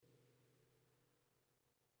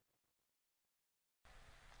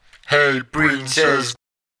Hey princess.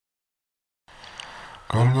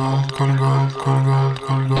 Colgate, Colgate, Colgate,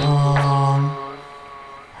 Colgate.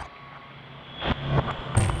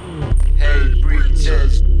 Hey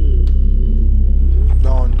princess.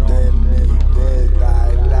 Don't tell me that I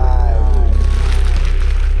lie.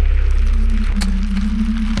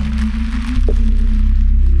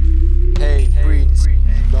 Hey prince.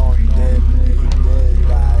 Don't tell me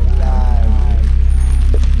that I lie.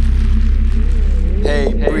 Hey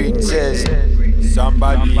princess.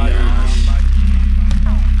 Somebody.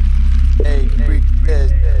 Hey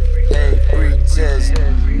princess. Hey princess.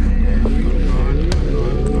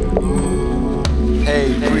 Hey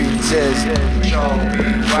princess. Show me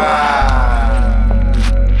why.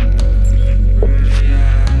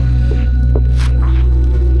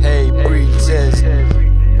 Hey princess.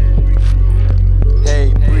 Hey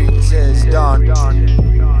princess. Dawn.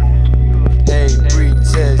 Hey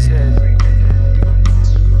princess.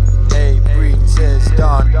 Hey princess.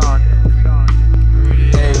 Dawn.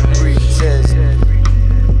 Hey princess.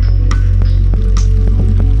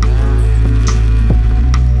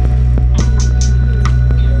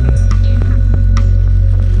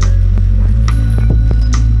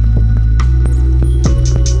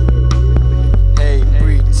 Hey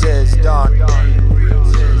princess. Dawn.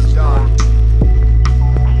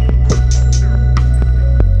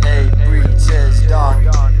 Hey princess. Dawn.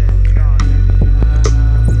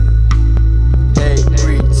 Hey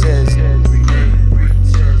princess.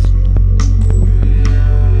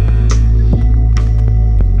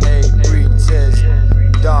 Hey princess.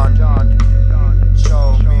 Dawn.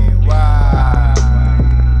 Show me why.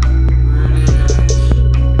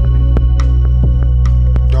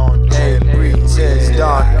 Don't Hey tell me princess. that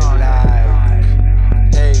Dawn. I lie.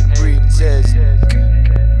 Hey princess.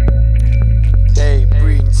 Hey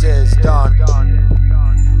princess. Dawn.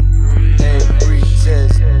 Hey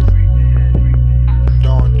princess.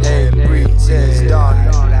 Don't Hey tell me princess. that Dawn. I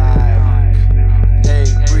lie. Hey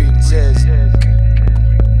princess.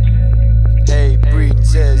 Hey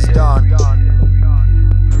princess. Dawn.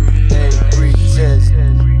 Hey princess.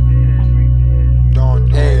 Don't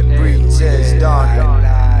Hey tell me princess. that Dawn. I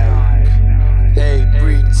lie. Hey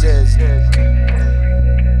princess.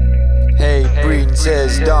 Hey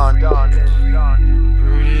princess. Dawn.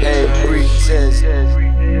 Hey princess.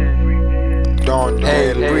 Don't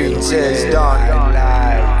Hey tell me princess. that Dawn. I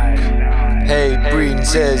lie. Hey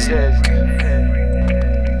princess.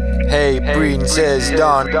 Hey princess.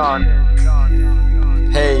 Dawn.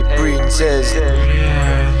 Hey princess.